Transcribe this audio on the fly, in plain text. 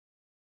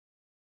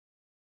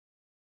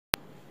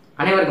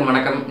அனைவருக்கும்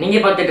வணக்கம்.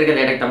 நீங்கள் பார்த்துட்டு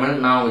இருக்கிறது எனக்கு தமிழ்.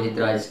 நான் உங்கள்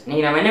ஜித்ராஜ்.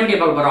 நீங்கள் நம்ம என்ன வீடியோ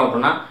பார்க்க போகிறோம்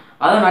அப்படின்னா,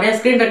 அதாவது நிறைய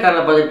ஸ்க்ரீன்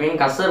ரெக்கார்டில் பார்த்துருப்பீங்க,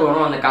 கஸ்ஸர்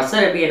வரும். அந்த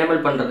கஸ்ஸர் எப்படி எனேபிள்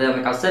பண்ணுறது,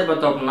 அந்த கஸ்ஸர்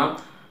பார்த்தோம் அப்படின்னா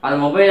அது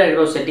மொபைலில்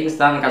இருக்கிற ஒரு செட்டிங்ஸ்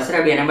தான். அந்த கஸ்ஸர்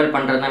எப்படி எனேபிள்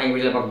பண்ணுறது தான் நீங்கள்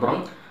வீடியோ பார்க்க போகிறோம்.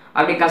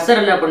 அப்படி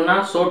கஸ்ஸர் இல்லை அப்படின்னா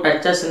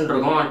டச்சஸ்ன்னு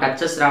இருக்கும்.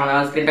 டச்சஸ்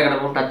ஸ்க்ரீன்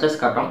ரெக்கார்டில் போகும், டச்சஸ்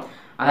காட்டும்.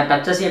 அந்த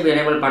டச்சஸையும் எப்படி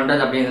எனேபிள்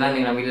பண்ணுறது அப்படிங்கிறத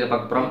நீங்கள் நம்ம வீடியோவில்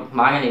பார்க்க போகிறோம்.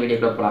 வாங்க இந்த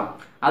வீடியோக்குள்ள போகலாம்.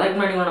 அதுக்கு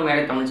முன்னாடி நம்ம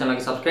எனக்கு தமிழ்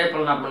சேனலுக்கு சப்ஸ்கிரைப்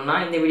பண்ணலாம் அப்படின்னா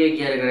இந்த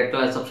வீடியோக்கு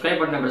இருக்கிற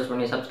சப்ஸ்கிரைப் பண்ண ப்ரெஸ்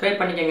பண்ணி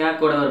சப்ஸ்கிரைப் பண்ணிக்கோங்க.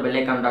 கூட ஒரு பெல்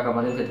ஐக்கான் டாக்க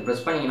வந்து சேர்த்து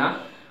ப்ரெஸ் பண்ணிங்கன்னா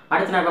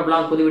அடுத்த நாள்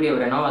பார்க்கலாம் புது வீடியோ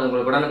வரணும். அது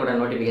உங்களுக்கு உடனுக்குடன்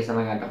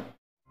நோட்டிஃபிகேஷன் காட்டும்.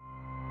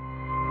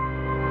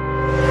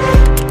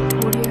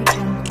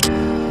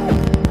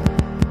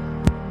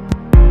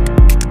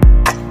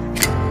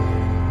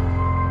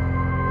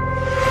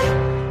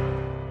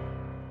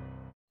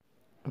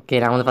 ஓகே,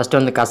 நான் வந்து ஃபஸ்ட்டு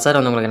வந்து கஸ்ஸர்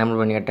வந்து உங்களுக்கு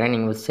எனேபிள் பண்ணி கட்டுறேன்.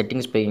 நீங்கள்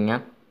செட்டிங்ஸ் போய்க்கிங்க.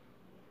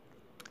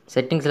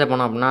 செட்டிங்ஸில்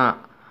போனோம் அப்படின்னா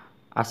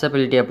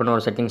அசபிலிட்டி அப்படின்னு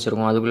ஒரு செட்டிங்ஸ்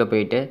இருக்கும். அதுக்குள்ளே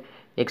போயிட்டு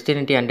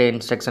எக்ஸ்டெனிட்டி அண்ட்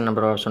இன்ஸ்ட்ரக்ஷன்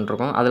நம்பர் ஆப்ஷன்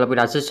இருக்கும். அதில்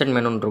போய்ட்டு அசிஸ்டன்ட்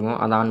மெனுன்னு இருக்கும்.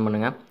 அதை ஆன்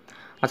பண்ணுங்கள்.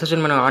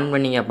 அசிஸ்டன்ட் மெனு ஆன்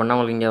பண்ணிங்க அப்படின்னா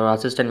உங்களுக்கு இங்கே ஒரு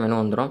அசிஸ்டன்ட் மெனு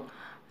வந்துடும்.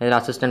 இதில்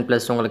அசிஸ்டன்ட்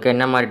ப்ளஸ் உங்களுக்கு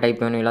என்ன மாதிரி டைப்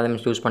வேணும் எல்லாத்தையுமே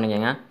சூஸ்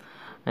பண்ணிக்கோங்க.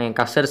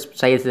 கஸ்ஸர்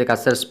சைஸு,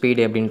 கஸ்ஸர்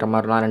ஸ்பீடு அப்படின்ற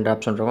மாதிரிலாம் 2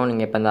 ஆப்ஷன் இருக்கும்.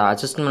 நீங்கள் இப்போ இந்த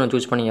அசிஸ்டன்ட் மெனு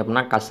சூஸ் பண்ணிங்க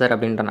அப்படின்னா கஸ்ஸர்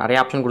அப்படின்ற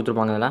நிறைய ஆப்ஷன்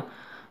கொடுத்துருப்பாங்க. அதில்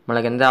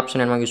உங்களுக்கு எந்த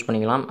ஆப்ஷன் வேணுமோ யூஸ்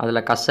பண்ணிக்கலாம்.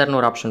 அதில் கஸ்ஸர்னு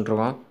ஒரு ஆப்ஷன்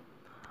இருக்கும்.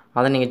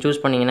 அதை நீங்கள்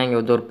சூஸ் பண்ணிங்கன்னா இங்கே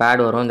வந்து ஒரு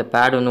பேட் வரும். இந்த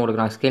பேட் வந்து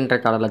உங்களுக்கு நான் ஸ்க்ரீன்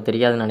ரெக்கார்டில்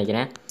தெரியாதுன்னு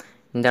நினைக்கிறேன்.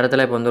 இந்த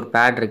இடத்துல இப்போ வந்து ஒரு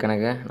பேட் இருக்குது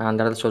எனக்கு. நான் அந்த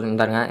இடத்துல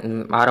சொல்லியிருந்தாருங்க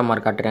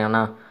ஆரம்பர் காட்டுறேன்.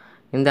 ஆனால்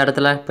இந்த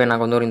இடத்துல இப்போ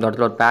எனக்கு வந்து இந்த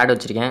இடத்துல ஒரு பேட்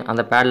வச்சுருக்கேன்.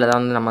 அந்த பேடில் தான்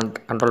வந்து நம்ம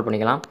கண்ட்ரோல்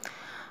பண்ணிக்கலாம்.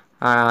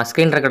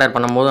 ஸ்க்ரீன் ரெக்கார்டர்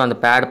பண்ணும்போது அந்த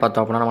பேட்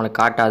பார்த்தோம் அப்படின்னா நம்மளுக்கு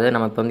காட்டாது.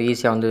 நம்ம இப்போ வந்து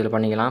ஈஸியாக வந்து இதில்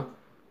பண்ணிக்கலாம்.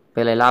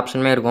 இப்போ இதில் எல்லா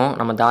ஆப்ஷனுமே இருக்கும்.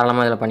 நம்ம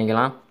தாராளமாக இதில்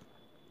பண்ணிக்கலாம்.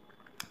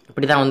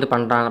 இப்படி தான் வந்து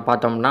பண்ணுறாங்க.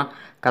 பார்த்தோம்னா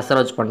கஸ்ஸர்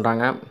வச்சு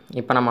பண்ணுறாங்க.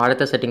 இப்போ நம்ம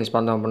அடுத்த செட்டிங்ஸ்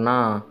பார்த்தோம் அப்படின்னா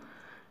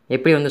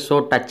எப்படி வந்து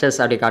டச்சஸ்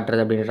அப்படி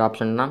காட்டுறது அப்படின்ற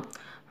ஆப்ஷன் தான்.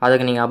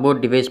 அதுக்கு நீங்கள்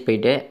அபவுட் டிவைஸ்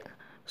போயிட்டு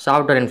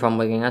சாஃப்ட்வேர் இன்ஃபார்ம்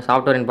பண்ணிக்கோங்க.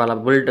 சாஃப்ட்வேர்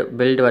இன்ஃபார்மில்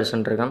பில்ட்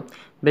வெர்ஷன் இருக்கும்.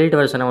 பில்ட்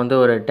வெர்ஷனை வந்து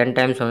ஒரு 10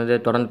 டைம்ஸ் வந்து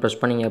தொடர்ந்து ப்ரெஸ்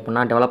பண்ணிங்க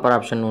அப்படின்னா டெவலப்பர்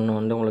ஆப்ஷன் ஒன்று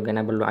வந்து உங்களுக்கு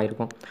எனேபிள்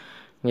ஆகிருக்கும்.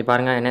 இங்கே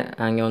பாருங்கள்,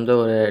 இங்கே வந்து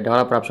ஒரு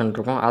டெவலப்பர் ஆப்ஷன்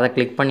இருக்கும். அதை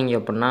கிளிக் பண்ணிங்க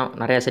அப்படின்னா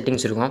நிறையா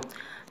செட்டிங்ஸ் இருக்கும்.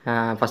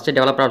 ஃபஸ்ட்டு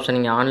டெவலப்பர் ஆப்ஷன்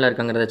நீங்கள் ஆனில்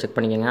இருக்குங்கிறத செக்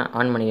பண்ணிக்கோங்க.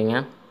 ஆன் பண்ணிக்கோங்க.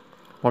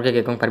 ஓகே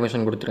கேட்கும்,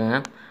 பர்மிஷன் கொடுத்துருங்க.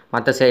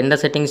 மற்ற எந்த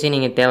செட்டிங்ஸையும்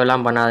நீங்கள்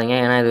தேவையில்லாமல் பண்ணாதீங்க.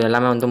 ஏன்னா இது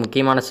எல்லாமே வந்து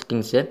முக்கியமான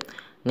செட்டிங்ஸு.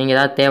 நீங்கள்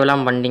ஏதாவது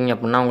தேவையில்லாமல் பண்ணிட்டீங்க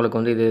அப்படின்னா உங்களுக்கு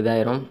வந்து இது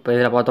இதாயிரும். இப்போ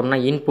இதில் பார்த்தோம்னா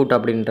இன்புட்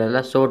அப்படின்றதுல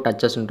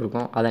டச்சஸ்ன்னு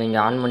இருக்கும். அதை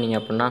நீங்கள் ஆன் பண்ணிங்க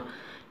அப்படின்னா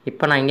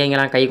இப்போ நான்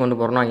எங்கெங்கெல்லாம் கை கொண்டு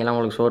போகிறோம் அங்கெல்லாம்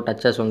உங்களுக்கு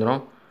டச்சஸ்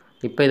வந்துடும்.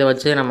 இப்போ இதை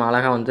வச்சு நம்ம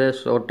அழகாக வந்து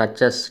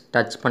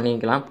டச்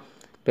பண்ணிக்கலாம்.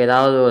 இப்போ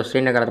ஏதாவது ஒரு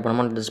ஸ்க்ரீன் ரெக்கார்டர்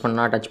பண்ணும்போது டச்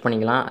பண்ணால் டச்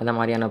பண்ணிக்கலாம். அந்த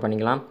மாதிரியான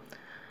பண்ணிக்கலாம்.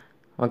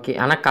 ஓகே,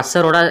 ஆனால்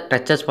கஸ்ஸரோட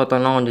டச்சஸ்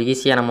பார்த்தோம்னா கொஞ்சம்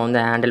ஈஸியாக நம்ம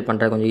வந்து ஹேண்டில்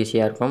பண்ணுறது கொஞ்சம்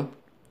ஈஸியாக இருக்கும்.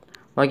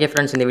 ஓகே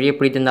ஃப்ரெண்ட்ஸ், இந்த வீடியோ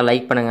பிடித்திருந்தால்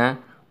லைக் பண்ணுங்கள்.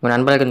 உங்கள்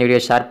நண்பர்களுக்கு இந்த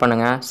வீடியோ ஷேர்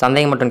பண்ணுங்கள்.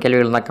 சந்தேகம் மற்றும்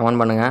கேள்விகள் இருந்தால்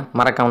கமெண்ட் பண்ணுங்கள்.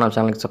 மறக்காமல் நம்ம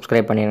சேனலுக்கு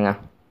சப்ஸ்கிரைப் பண்ணிடுங்க.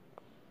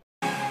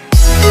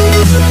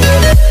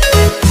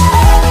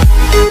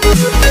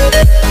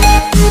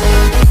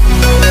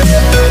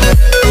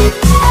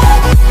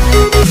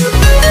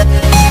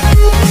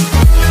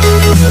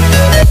 We'll be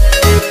right back.